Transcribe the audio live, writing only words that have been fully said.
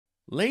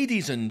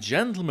Ladies and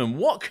gentlemen,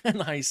 what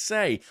can I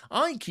say?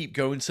 I keep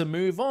going to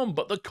move on,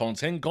 but the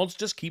content gods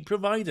just keep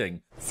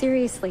providing.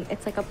 Seriously,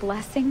 it's like a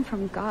blessing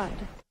from God.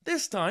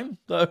 This time,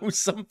 though,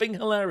 something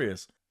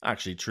hilarious.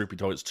 Actually, truth be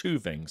told, it's two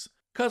things.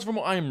 Because from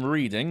what I'm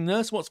reading,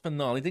 Nurse Wat's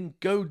finale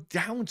didn't go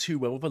down too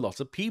well with a lot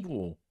of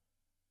people.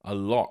 A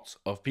lot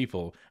of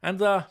people. And,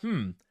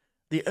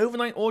 the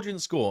overnight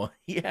audience score,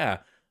 yeah,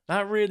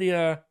 that really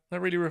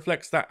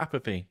reflects that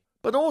apathy.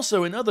 But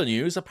also in other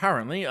news,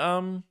 apparently,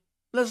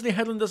 Leslie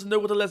Headland doesn't know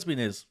what a lesbian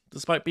is,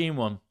 despite being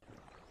one.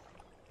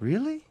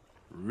 Really?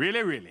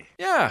 Really?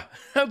 Yeah,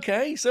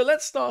 okay, so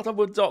let's start off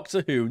with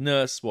Doctor Who,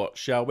 Nurse What,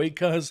 shall we?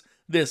 Because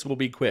this will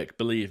be quick,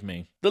 believe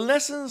me. The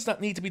lessons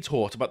that need to be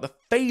taught about the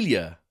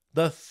failure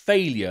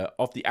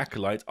of the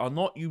Acolyte are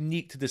not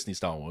unique to Disney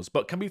Star Wars,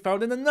 but can be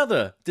found in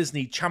another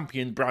Disney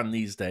champion brand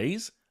these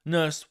days,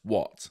 Nurse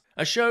What,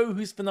 a show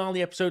whose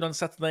finale episode on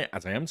Saturday,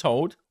 as I am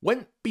told,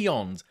 went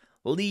beyond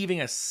leaving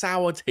a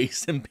sour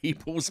taste in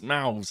people's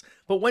mouths,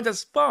 but went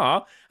as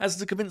far as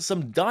to convince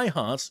some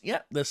diehards, yeah,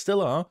 there still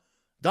are,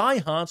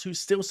 diehards who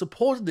still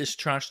supported this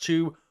trash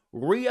to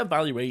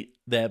reevaluate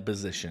their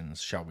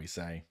positions, shall we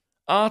say.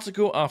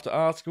 Article after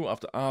article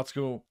after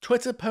article,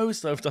 Twitter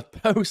post after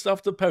post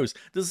after post,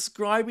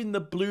 describing the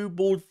blue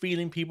balled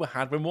feeling people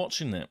had when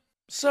watching it.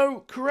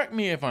 So, correct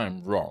me if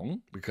I'm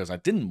wrong, because I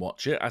didn't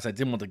watch it, as I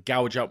didn't want to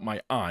gouge out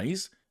my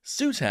eyes.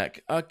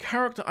 SHOUTOUT, a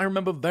character I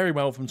remember very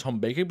well from Tom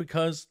Baker,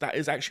 because that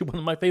is actually one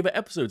of my favourite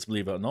episodes,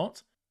 believe it or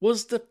not,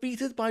 was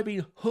defeated by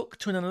being hooked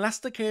to an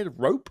elasticated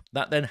rope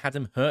that then had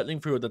him hurtling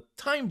through the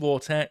time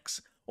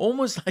vortex,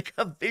 almost like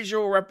a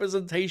visual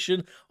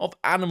representation of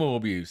animal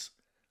abuse.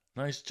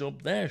 Nice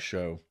job there,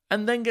 show.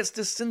 And then gets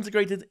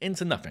disintegrated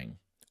into nothing.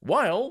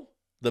 While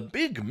the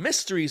big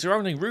mystery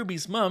surrounding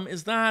Ruby's mum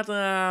is that,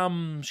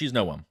 she's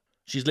no one.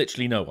 She's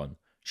literally no one.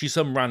 She's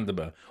some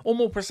randomer. Or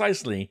more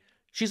precisely,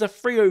 she's a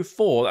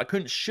 304 that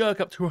couldn't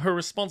shirk up to her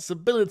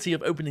responsibility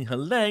of opening her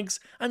legs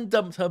and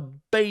dumped her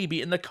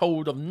baby in the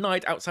cold of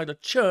night outside a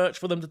church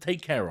for them to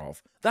take care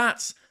of.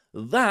 That's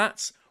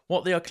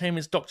what they are claiming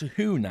is Doctor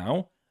Who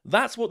now.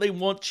 That's what they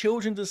want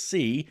children to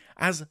see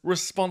as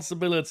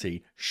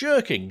responsibility.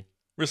 Shirking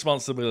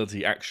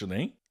responsibility,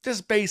 actually.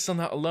 Just based on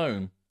that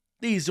alone,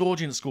 these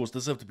audience scores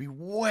deserve to be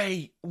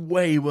way,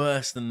 way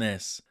worse than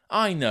this.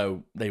 I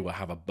know they will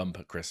have a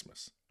bumper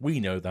Christmas. We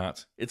know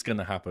that. It's going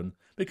to happen.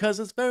 Because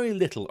there's very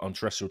little on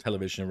terrestrial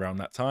television around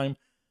that time.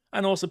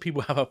 And also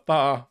people have a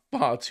far,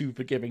 far too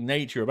forgiving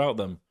nature about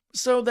them.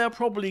 So they'll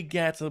probably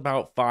get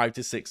about 5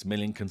 to 6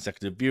 million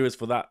consecutive viewers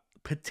for that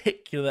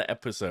particular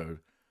episode.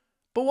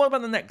 But what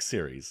about the next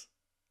series?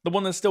 The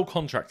one they're still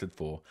contracted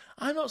for?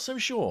 I'm not so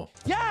sure.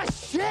 Yeah,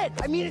 shit!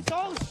 I mean, it's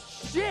all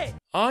shit!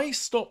 I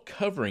stopped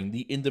covering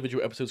the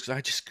individual episodes because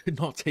I just could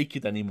not take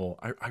it anymore.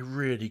 I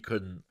really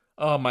couldn't.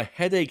 Oh, my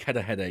headache had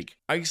a headache.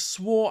 I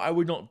swore I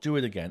would not do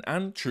it again,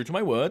 and true to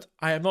my word,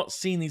 I have not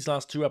seen these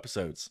last 2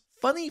 episodes.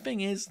 Funny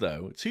thing is,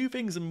 though, 2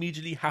 things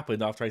immediately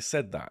happened after I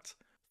said that.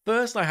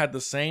 First, I had the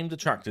same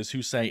detractors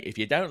who say, if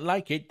you don't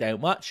like it,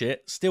 don't watch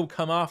it, still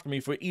come after me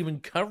for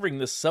even covering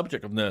the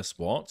subject of Nurse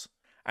What.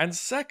 And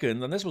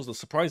second, and this was the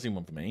surprising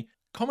one for me,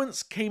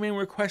 comments came in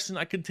requesting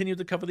I continue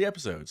to cover the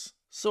episodes.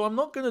 So I'm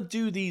not going to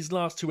do these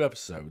last 2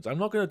 episodes. I'm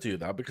not going to do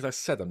that because I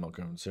said I'm not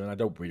going to, and I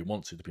don't really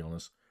want to be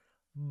honest.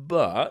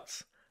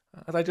 But,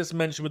 as I just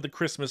mentioned with the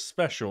Christmas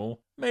special,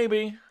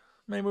 maybe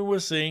we'll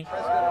see.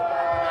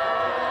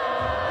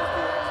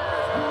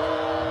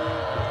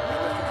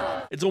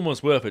 It's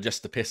almost worth it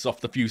just to piss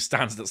off the few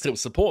stands that still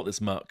support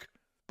this muck.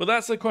 But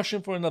that's a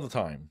question for another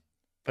time.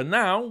 For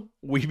now,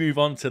 we move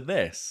on to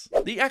this.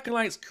 The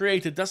Acolyte's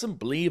creator doesn't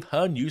believe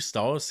her new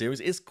Star Wars series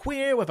is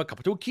queer with a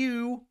capital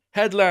Q.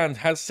 Headland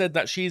has said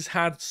that she's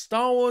had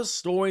Star Wars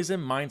stories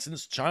in mind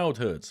since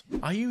childhood.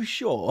 Are you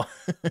sure?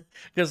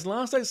 Because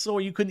last I saw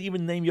you couldn't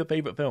even name your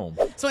favourite film.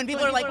 So when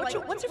people are like,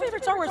 what's your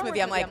favorite Star Wars movie?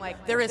 I'm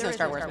like, there is no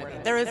Star Wars movie.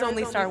 There is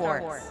only Star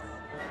Wars.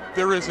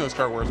 There is no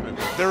Star Wars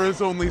movie. There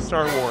is only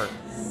Star Wars.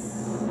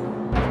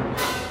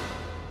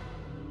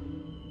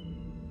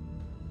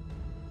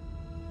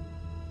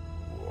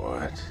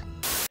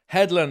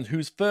 Headland,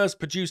 whose first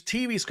produced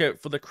TV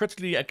script for the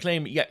critically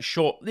acclaimed yet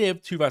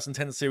short-lived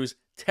 2010 series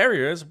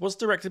Terriers, was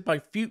directed by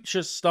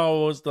future Star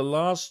Wars The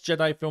Last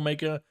Jedi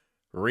filmmaker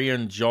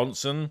Rian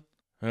Johnson.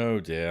 Oh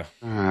dear.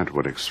 That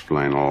would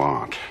explain a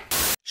lot.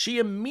 She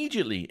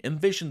immediately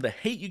envisioned the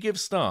Hate You Give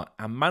star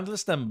Amanda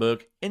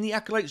Stenberg in the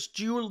Acolyte's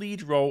dual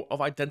lead role of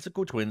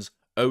identical twins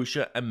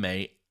Osha and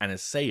May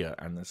Anasea.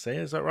 Anasea,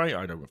 is that right?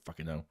 I don't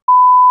fucking know.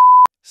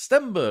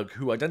 Stenberg,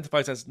 who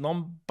identifies as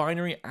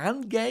non-binary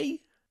and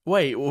gay?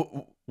 Wait,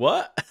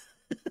 what?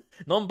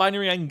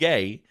 Non-binary and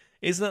gay?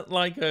 Isn't that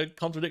like a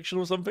contradiction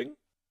or something?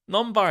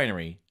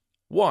 Non-binary.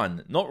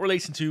 1. Not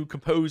relating to,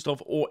 composed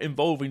of, or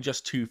involving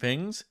just 2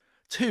 things.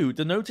 2.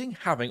 Denoting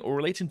having or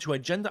relating to a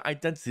gender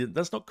identity that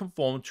does not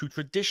conform to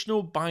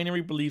traditional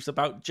binary beliefs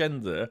about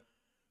gender,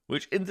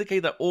 which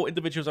indicate that all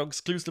individuals are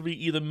exclusively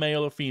either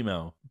male or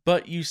female.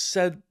 But you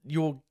said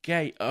you're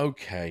gay.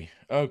 Okay.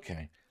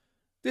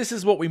 This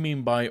is what we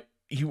mean by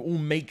you all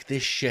make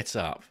this shit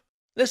up.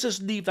 Let's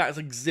just leave that as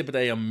Exhibit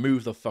A and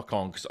move the fuck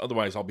on, because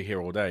otherwise I'll be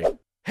here all day.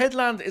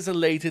 Headland is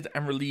elated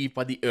and relieved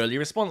by the early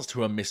response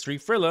to her mystery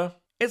thriller.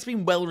 It's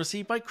been well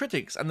received by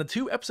critics, and the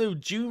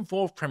 2-episode June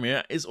 4th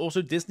premiere is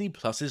also Disney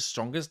Plus's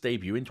strongest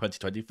debut in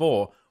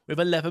 2024, with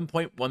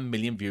 11.1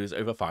 million views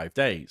over 5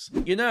 days.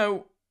 You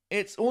know,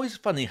 it's always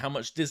funny how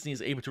much Disney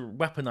is able to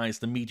weaponize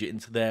the media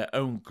into their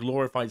own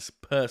glorified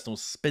personal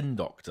spin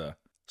doctor.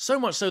 So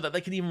much so that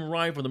they can even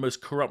rival the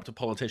most corrupt of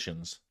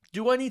politicians.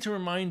 Do I need to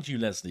remind you,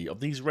 Leslie, of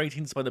these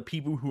ratings by the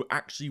people who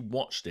actually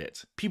watched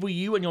it? People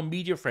you and your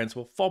media friends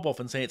will fob off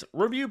and say it's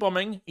review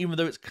bombing, even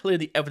though it's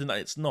clearly evident that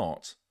it's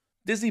not.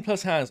 Disney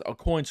Plus has,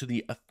 according to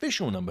the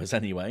official numbers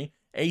anyway,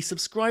 a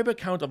subscriber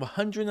count of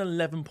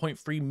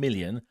 111.3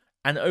 million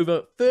and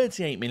over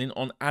 38 million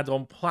on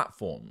add-on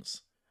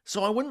platforms.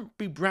 So I wouldn't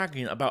be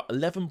bragging about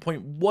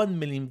 11.1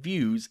 million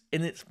views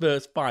in its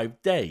first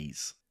 5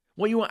 days.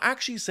 What you are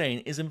actually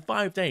saying is in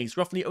 5 days,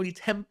 roughly only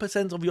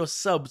 10% of your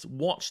subs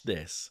watched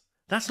this.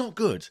 That's not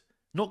good.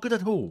 Not good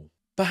at all.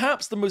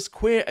 Perhaps the most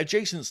queer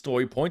adjacent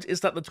story point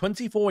is that the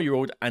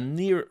 24-year-old I can't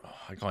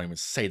even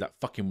say that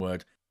fucking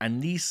word,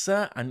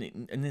 Anisira.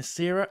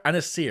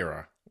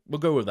 We'll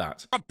go with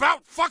that.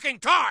 About fucking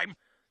time!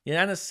 The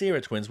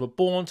Anisira twins were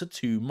born to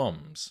 2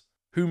 mums,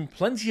 whom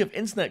plenty of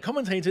internet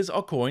commentators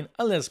are calling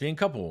a lesbian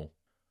couple.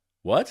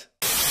 What?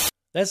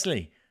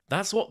 Leslie,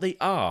 that's what they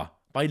are,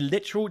 by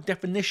literal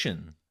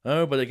definition.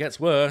 Oh, but it gets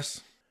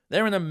worse.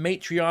 They're in a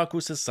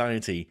matriarchal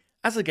society.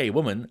 As a gay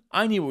woman,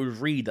 I knew it would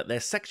read that their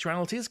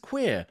sexuality is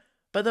queer,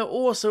 but there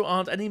also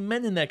aren't any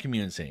men in their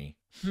community.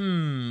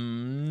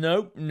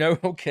 No,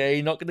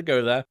 okay, not gonna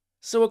go there.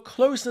 So a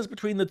closeness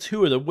between the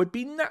two of them would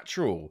be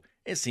natural.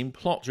 It seemed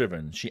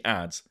plot-driven, she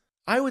adds.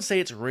 I would say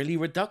it's really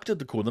reductive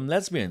to call them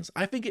lesbians.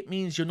 I think it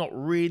means you're not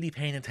really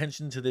paying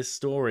attention to this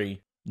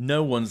story.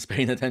 No one's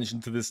paying attention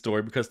to this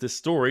story because this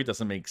story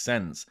doesn't make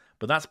sense.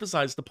 But that's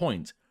besides the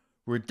point.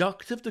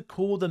 Reductive to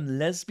call them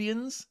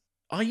lesbians?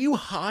 Are you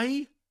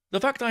high? The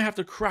fact I have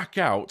to crack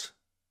out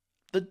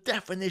the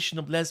definition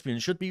of lesbian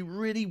should be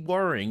really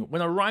worrying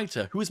when a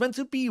writer who is meant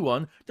to be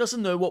one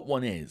doesn't know what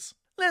one is.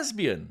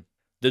 Lesbian.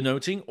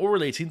 Denoting or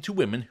relating to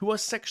women who are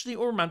sexually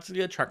or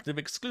romantically attractive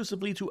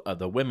exclusively to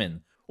other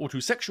women, or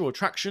to sexual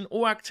attraction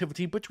or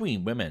activity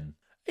between women.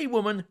 A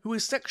woman who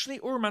is sexually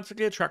or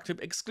romantically attractive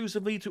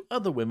exclusively to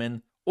other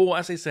women, or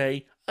as they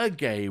say, a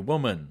gay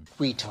woman.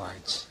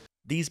 Retards.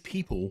 These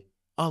people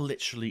are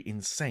literally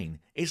insane.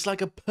 It's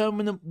like a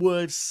permanent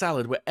word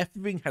salad where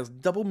everything has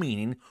double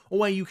meaning, or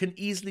where you can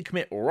easily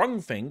commit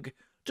wrongthink,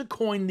 to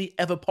coin the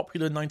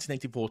ever-popular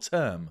 1984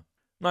 term.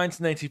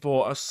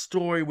 1984, a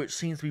story which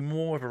seems to be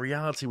more of a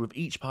reality with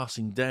each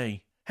passing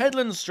day.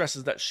 Headland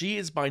stresses that she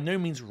is by no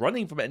means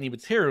running from any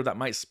material that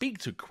might speak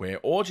to queer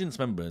audience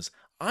members.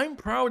 I'm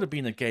proud of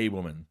being a gay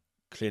woman.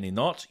 Clearly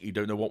not, you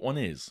don't know what one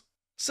is.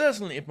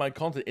 Certainly if my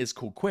content is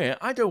called queer,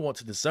 I don't want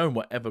to disown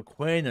whatever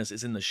queerness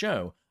is in the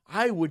show.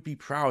 I would be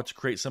proud to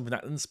create something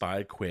that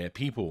inspired queer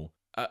people.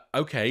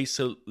 Okay,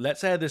 so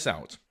let's air this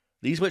out.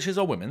 These witches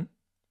are women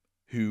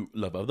who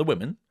love other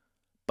women,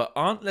 but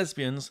aren't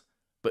lesbians,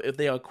 but if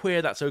they are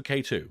queer, that's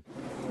okay too.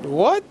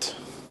 What?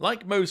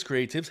 Like most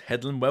creatives,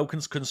 Headland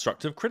welcomes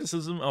constructive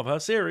criticism of her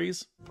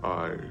series.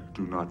 I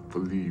do not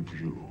believe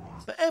you.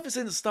 But ever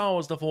since Star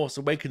Wars The Force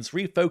Awakens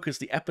refocused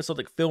the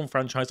episodic film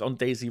franchise on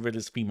Daisy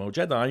Ridley's female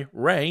Jedi,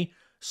 Rey,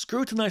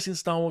 scrutinizing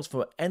Star Wars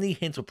for any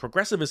hint of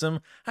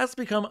progressivism has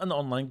become an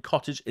online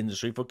cottage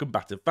industry for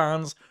combative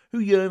fans who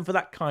yearn for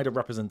that kind of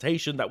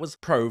representation that was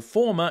pro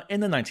forma in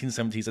the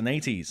 1970s and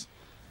 80s.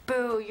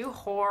 Boo, you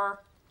whore.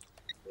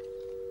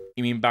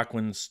 You mean back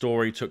when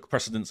story took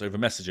precedence over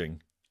messaging?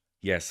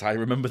 Yes, I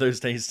remember those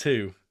days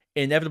too.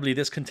 Inevitably,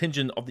 this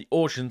contingent of the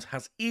audience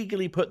has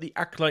eagerly put the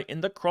Acolyte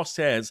in the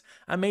crosshairs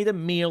and made a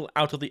meal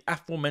out of the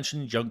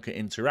aforementioned Junker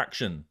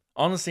interaction.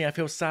 Honestly, I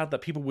feel sad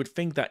that people would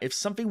think that if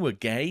something were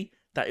gay,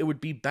 that it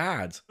would be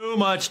bad. Too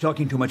much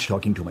talking, too much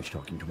talking, too much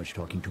talking, too much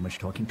talking, too much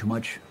talking, too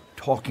much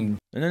talking.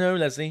 No,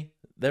 Leslie.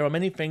 There are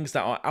many things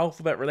that are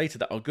alphabet related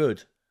that are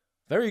good.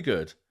 Very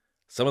good.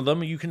 Some of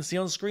them you can see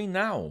on screen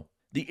now.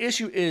 The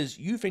issue is,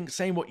 you think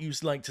saying what you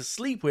like to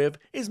sleep with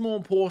is more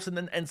important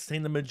than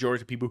entertaining the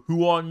majority of people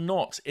who are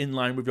not in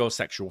line with your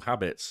sexual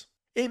habits.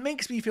 It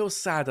makes me feel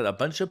sad that a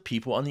bunch of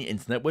people on the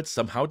internet would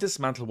somehow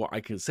dismantle what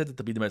I consider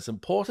to be the most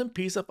important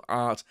piece of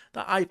art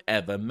that I've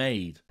ever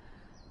made.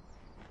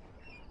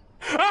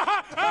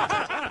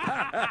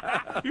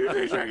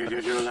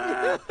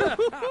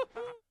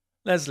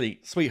 Leslie,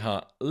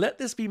 sweetheart, let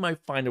this be my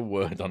final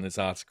word on this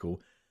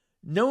article.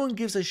 No one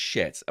gives a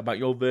shit about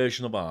your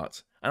version of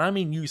art, and I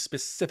mean you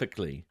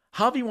specifically.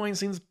 Harvey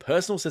Weinstein's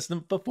personal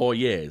assistant for 4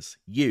 years.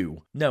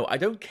 You. No, I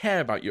don't care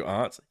about your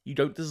art. You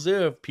don't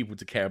deserve people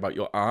to care about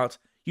your art.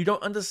 You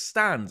don't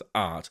understand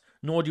art,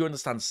 nor do you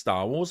understand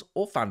Star Wars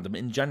or fandom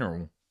in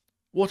general.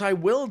 What I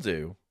will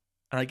do,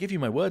 and I give you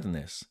my word on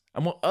this,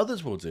 and what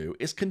others will do,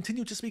 is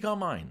continue to speak our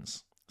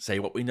minds. Say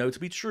what we know to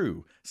be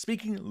true,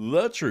 speaking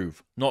the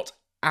truth, not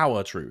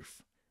our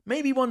truth.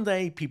 Maybe one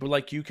day people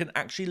like you can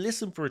actually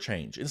listen for a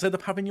change, instead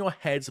of having your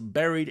heads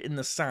buried in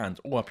the sand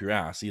or up your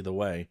ass, either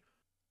way.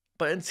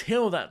 But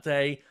until that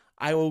day,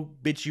 I will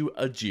bid you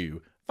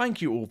adieu.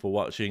 Thank you all for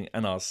watching,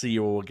 and I'll see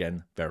you all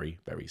again very,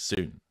 very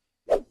soon.